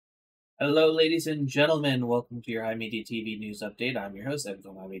Hello, ladies and gentlemen. Welcome to your HIMediaTV news update. I'm your host, Evan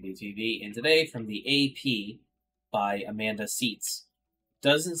from HIMediaTV, and today from the AP by Amanda Seitz.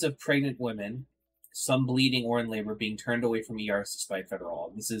 Dozens of pregnant women, some bleeding or in labor, being turned away from ERs despite federal law.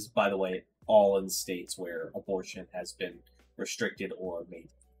 This is, by the way, all in states where abortion has been restricted or made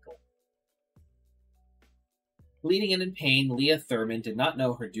illegal. Bleeding and in pain, Leah Thurman did not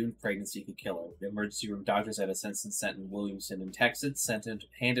know her doomed pregnancy could kill her. The emergency room doctors at a census center in Williamson in Texas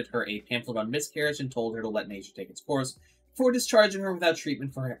handed her a pamphlet on miscarriage and told her to let nature take its course before discharging her without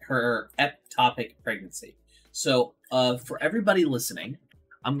treatment for her ectopic pregnancy. So, for everybody listening,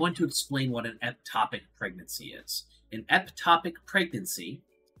 I'm going to explain what an ectopic pregnancy is. An ectopic pregnancy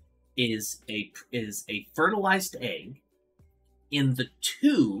is a fertilized egg in the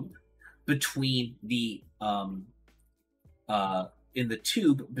tube between the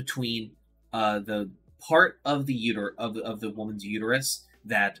the part of the of the woman's uterus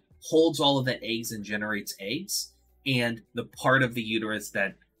that holds all of the eggs and generates eggs, and the part of the uterus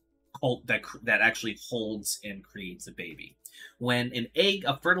that actually holds and creates a baby. When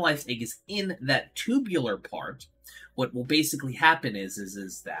a fertilized egg is in that tubular part, what will basically happen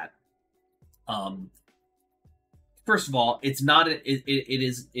is that first of all, it's not it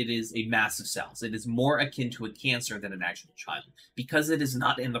is a mass of cells. It is more akin to a cancer than an actual child, because it is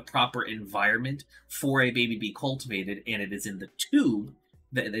not in the proper environment for a baby to be cultivated, and it is in the tube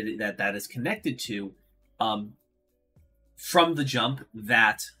that is connected to. From the jump,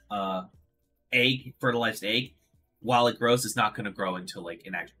 that fertilized egg, while it grows, is not going to grow into like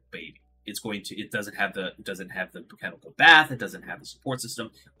an actual baby. It doesn't have the mechanical bath. It doesn't have the support system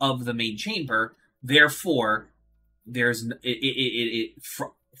of the main chamber. Therefore,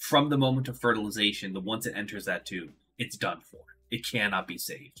 from the moment of fertilization, once it enters that tube, it's done for. It cannot be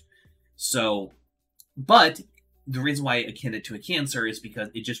saved. So, but the reason why I akin it to a cancer is because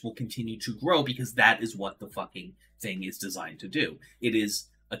it just will continue to grow, because that is what the fucking thing is designed to do. It is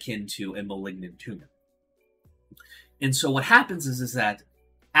akin to a malignant tumor. And so what happens is that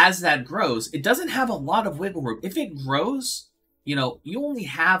as that grows, it doesn't have a lot of wiggle room. If it grows, you only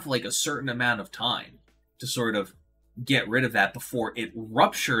have like a certain amount of time to sort of get rid of that before it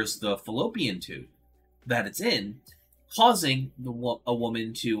ruptures the fallopian tube that it's in, causing a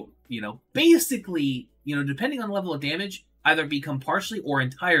woman to, basically, depending on the level of damage, either become partially or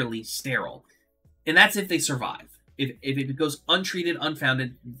entirely sterile. And that's if they survive. If it goes untreated,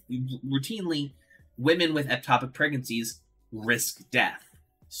 unfounded, routinely, women with ectopic pregnancies risk death.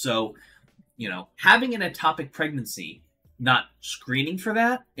 So, having an ectopic pregnancy, not screening for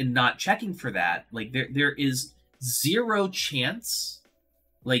that and not checking for that, like there is zero chance.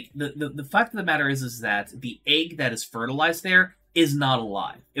 Like the fact of the matter is that the egg that is fertilized there is not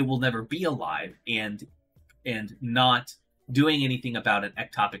alive. It will never be alive, and not doing anything about an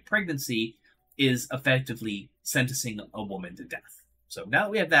ectopic pregnancy is effectively sentencing a woman to death. So now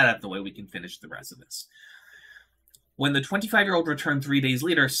that we have that out of the way, we can finish the rest of this. When the 25-year-old returned 3 days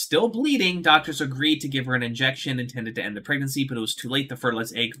later, still bleeding, doctors agreed to give her an injection intended to end the pregnancy, but it was too late. The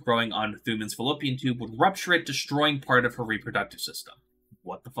fertilized egg growing on Thuman's fallopian tube would rupture it, destroying part of her reproductive system.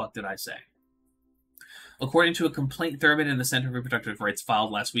 What the fuck did I say? According to a complaint Thurman and the Center for Reproductive Rights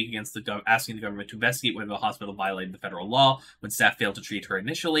filed last week against asking the government to investigate whether the hospital violated the federal law when staff failed to treat her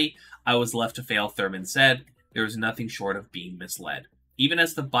initially, I was left to fail, Thurman said. There was nothing short of being misled. Even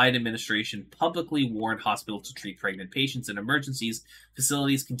as the Biden administration publicly warned hospitals to treat pregnant patients in emergencies,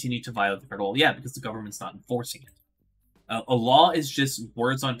 facilities continue to violate the federal law. Yeah, because the government's not enforcing it. A law is just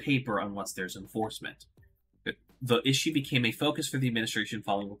words on paper unless there's enforcement. The issue became a focus for the administration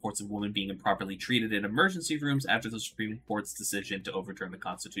following reports of women being improperly treated in emergency rooms after the Supreme Court's decision to overturn the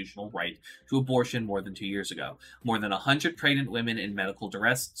constitutional right to abortion more than 2 years ago. More than 100 pregnant women in medical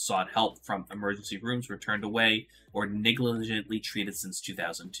duress sought help from emergency rooms, were turned away, or negligently treated since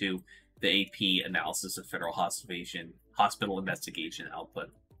 2002, the AP analysis of federal hospital investigation output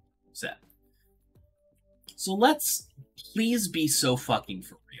said. So let's please be so fucking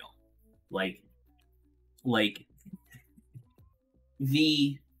for real.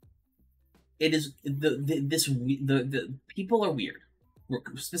 The people are weird,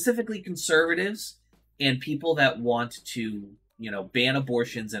 specifically conservatives and people that want to, ban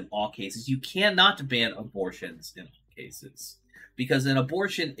abortions in all cases. You cannot ban abortions in all cases, because an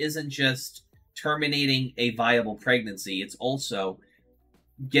abortion isn't just terminating a viable pregnancy. It is also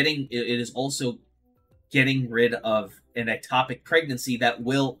getting rid of an ectopic pregnancy that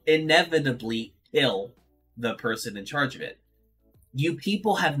will inevitably kill the person in charge of it. You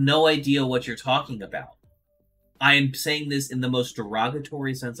people have no idea what you're talking about. I am saying this in the most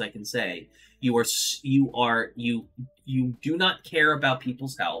derogatory sense I can say. You do not care about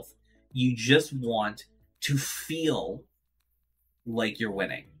people's health. You just want to feel like you're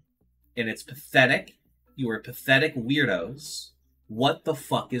winning. And it's pathetic. You are pathetic weirdos. What the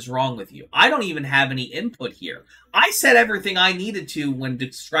fuck is wrong with you? I don't even have any input here. I said everything I needed to when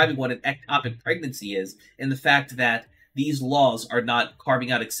describing what an ectopic pregnancy is, and the fact that these laws are not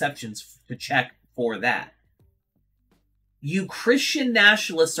carving out exceptions to check for that. You Christian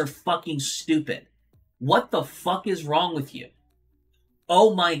nationalists are fucking stupid. What the fuck is wrong with you?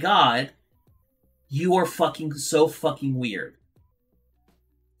 Oh my god. You are fucking so fucking weird.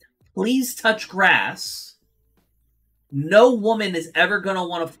 Please touch grass. No woman is ever gonna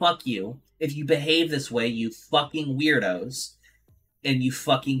want to fuck you if you behave this way, you fucking weirdos. And you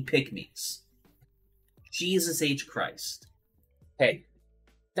fucking pick-me's. Jesus H. Christ. Hey,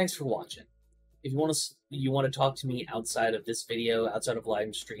 thanks for watching. If you want to talk to me outside of this video, outside of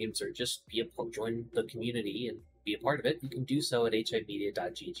live streams, or just join the community and be a part of it, you can do so at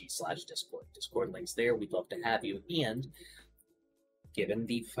HIMediaTV/Discord. Discord links there. We'd love to have you. And given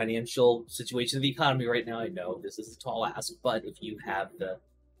the financial situation of the economy right now, I know this is a tall ask, but if you have the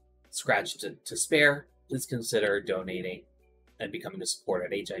scratch to spare, please consider donating and becoming a supporter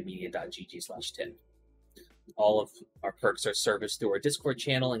at HIMedia.gg/tip. All of our perks are serviced through our Discord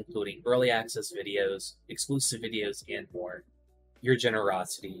channel, including early access videos, exclusive videos, and more. Your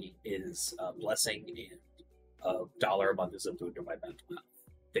generosity is a blessing, and $1 a month is a boon to my mental health.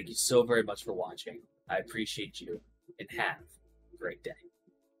 Thank you so very much for watching. I appreciate you, and have a great day.